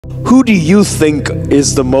Who do you think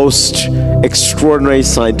is the most extraordinary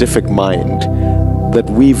scientific mind that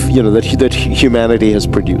that humanity has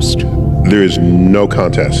produced? There is no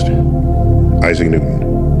contest. Isaac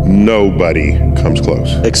Newton. Nobody comes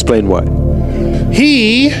close. Explain why.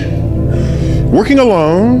 He, working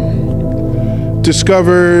alone,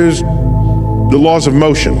 discovers the laws of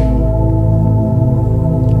motion.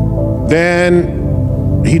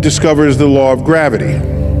 Then he discovers the law of gravity.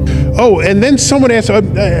 Oh, and then someone asks,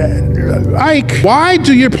 Ike, why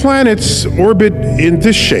do your planets orbit in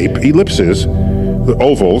this shape, ellipses, the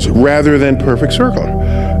ovals, rather than perfect circle?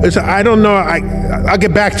 It's, I don't know, I'll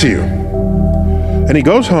get back to you. And he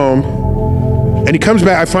goes home, and he comes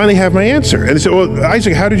back, I finally have my answer. And they said, well,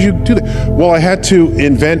 Isaac, how did you do that? Well, I had to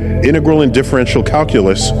invent integral and differential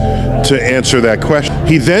calculus to answer that question.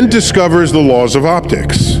 He then discovers the laws of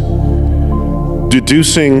optics,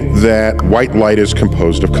 deducing that white light is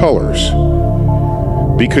composed of colors,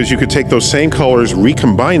 because you could take those same colors,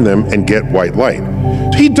 recombine them, and get white light.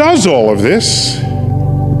 He does all of this.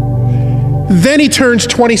 Then he turns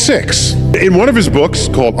 26. In one of his books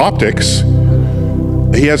called Optics,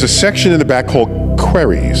 he has a section in the back called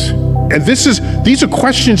Queries. And these are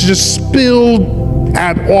questions just spilled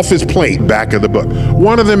off his plate, back of the book.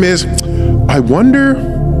 One of them is, I wonder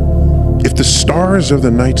if the stars of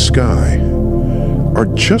the night sky are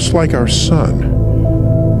just like our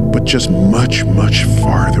sun, but just much, much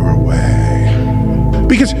farther away.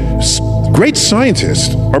 Because great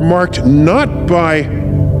scientists are marked not by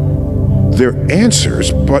their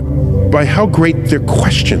answers, but by how great their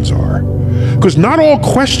questions are. Because not all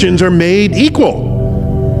questions are made equal.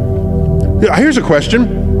 Here's a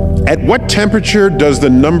question. At what temperature does the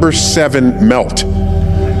number 7 melt?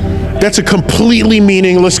 That's a completely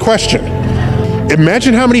meaningless question.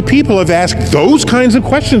 Imagine how many people have asked those kinds of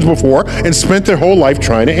questions before and spent their whole life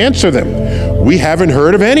trying to answer them. We haven't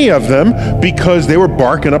heard of any of them because they were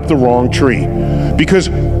barking up the wrong tree. Because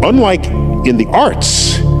unlike in the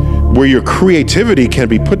arts, where your creativity can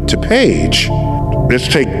be put to page, let's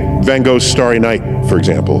take Van Gogh's Starry Night, for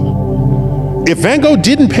example. If Van Gogh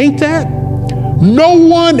didn't paint that, no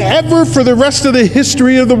one ever for the rest of the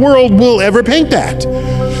history of the world will ever paint that.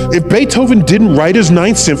 If Beethoven didn't write his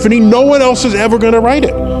Ninth Symphony, no one else is ever going to write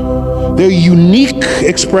it. They're unique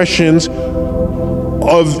expressions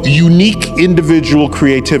of unique individual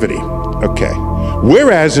creativity. Okay.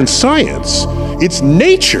 Whereas in science, it's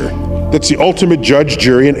nature that's the ultimate judge,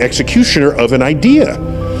 jury, and executioner of an idea.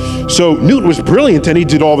 So Newton was brilliant, and he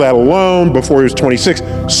did all that alone before he was 26.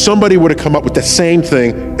 Somebody would have come up with the same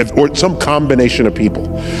thing, or some combination of people.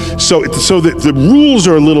 So the rules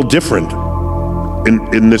are a little different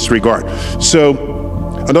in this regard. So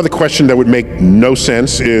another question that would make no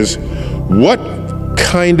sense is, what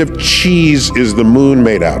kind of cheese is the moon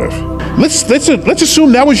made out of? Let's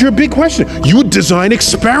assume that was your big question. You would design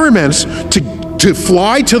experiments to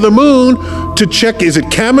fly to the moon to check, is it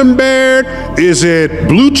camembert, is it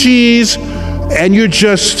blue cheese, and you're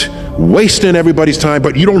just wasting everybody's time,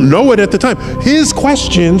 but you don't know it at the time. His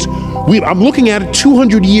questions, I'm looking at it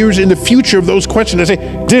 200 years in the future of those questions. I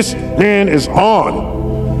say, this man is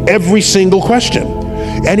on every single question.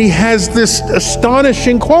 And he has this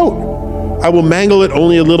astonishing quote. I will mangle it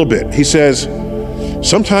only a little bit. He says,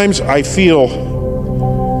 sometimes I feel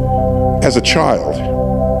as a child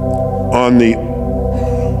on the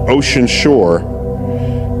ocean shore,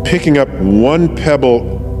 picking up one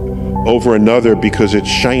pebble over another because it's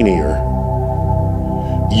shinier.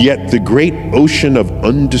 Yet the great ocean of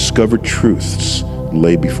undiscovered truths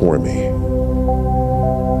lay before me.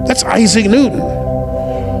 That's Isaac Newton.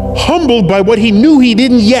 Humbled by what he knew he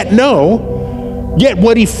didn't yet know, yet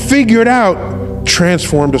what he figured out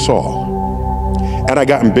transformed us all. And I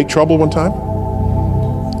got in big trouble one time,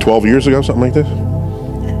 12 years ago, something like this.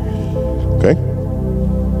 Okay?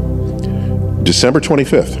 December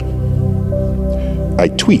 25th, I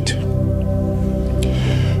tweet,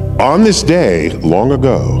 on this day, long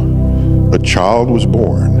ago, a child was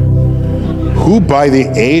born who by the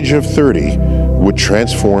age of 30 would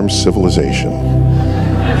transform civilization.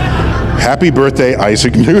 Happy birthday,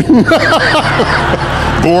 Isaac Newton.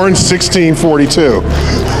 Born 1642.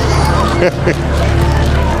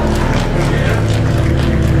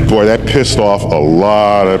 Boy, that pissed off a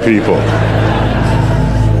lot of people.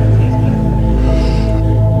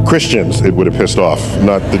 Christians, it would have pissed off,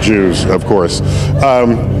 not the Jews, of course.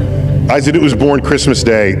 Isaac Newton was born Christmas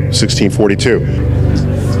Day, 1642.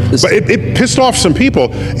 But it pissed off some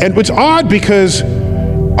people. And it's odd because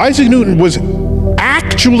Isaac Newton was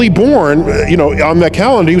actually born, on that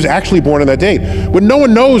calendar, he was actually born on that date. But no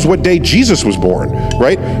one knows what day Jesus was born,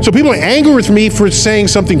 right? So people are angry with me for saying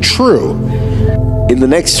something true. in the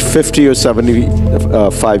next 50 or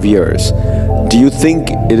 75 years, do you think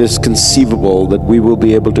it is conceivable that we will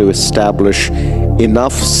be able to establish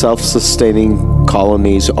enough self-sustaining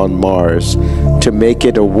colonies on Mars to make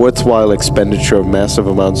it a worthwhile expenditure of massive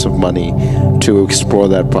amounts of money to explore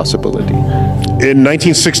that possibility? In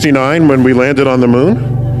 1969, when we landed on the moon,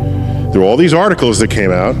 there were all these articles that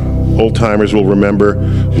came out. Old timers will remember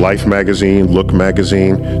Life magazine, Look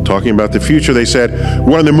magazine, talking about the future. They said,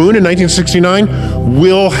 we're on the moon in 1969,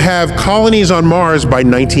 we'll have colonies on Mars by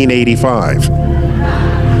 1985.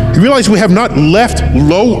 You realize we have not left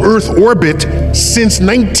low Earth orbit since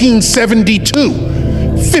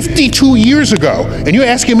 1972, 52 years ago. And you're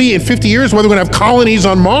asking me in 50 years whether we're gonna have colonies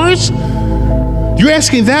on Mars? You're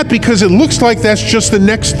asking that because it looks like that's just the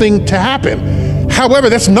next thing to happen. However,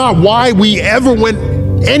 that's not why we ever went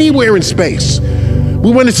anywhere in space.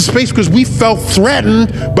 We went into space because we felt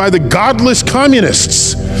threatened by the godless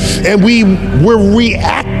communists, and we were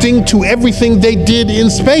reacting to everything they did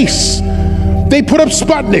in space. They put up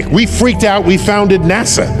Sputnik, we freaked out, we founded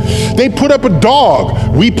NASA. They put up a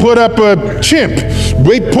dog, we put up a chimp,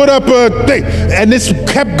 we put up a thing, and this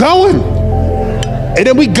kept going. And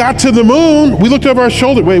then we got to the moon, we looked over our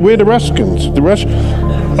shoulder, wait, where are the Russians?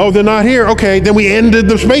 Oh, they're not here, okay, then we ended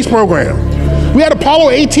the space program. We had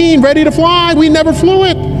Apollo 18 ready to fly. We never flew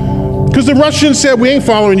it because the Russians said, we ain't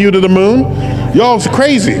following you to the moon. Y'all's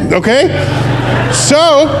crazy, okay?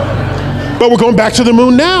 So, but we're going back to the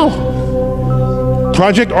moon now.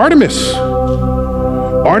 Project Artemis.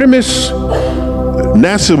 Artemis,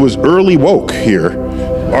 NASA was early woke here.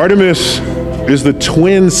 Artemis is the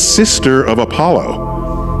twin sister of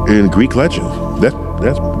Apollo in Greek legend. That's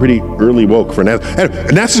pretty early woke for NASA. And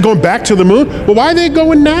NASA's going back to the moon. Well, why are they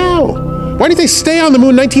going now? Why didn't they stay on the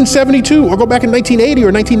moon in 1972 or go back in 1980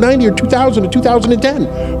 or 1990 or 2000 or 2010?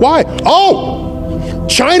 Why? Oh,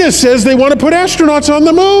 China says they want to put astronauts on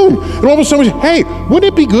the moon. And all of a sudden, hey,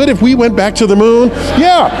 wouldn't it be good if we went back to the moon?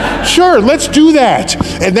 Yeah, sure, let's do that.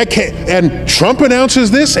 And Trump announces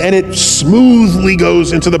this, and it smoothly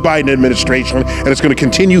goes into the Biden administration, and it's going to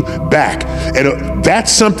continue back. And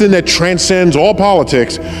that's something that transcends all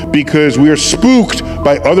politics because we are spooked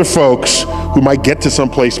by other folks who might get to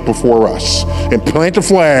someplace before us and plant a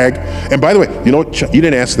flag. And by the way, you know what? You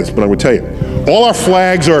didn't ask this, but I'm going to tell you. All our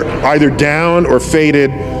flags are either down or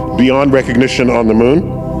faded beyond recognition on the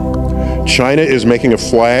moon. China is making a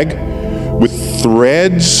flag with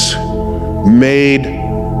threads made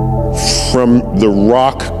from the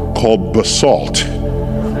rock called basalt.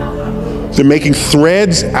 They're making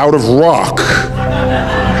threads out of rock.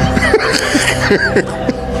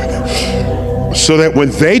 So that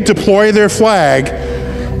when they deploy their flag,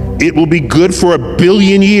 it will be good for 1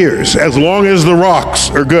 billion years, as long as the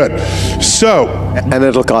rocks are good. So. And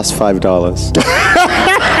it'll cost $5.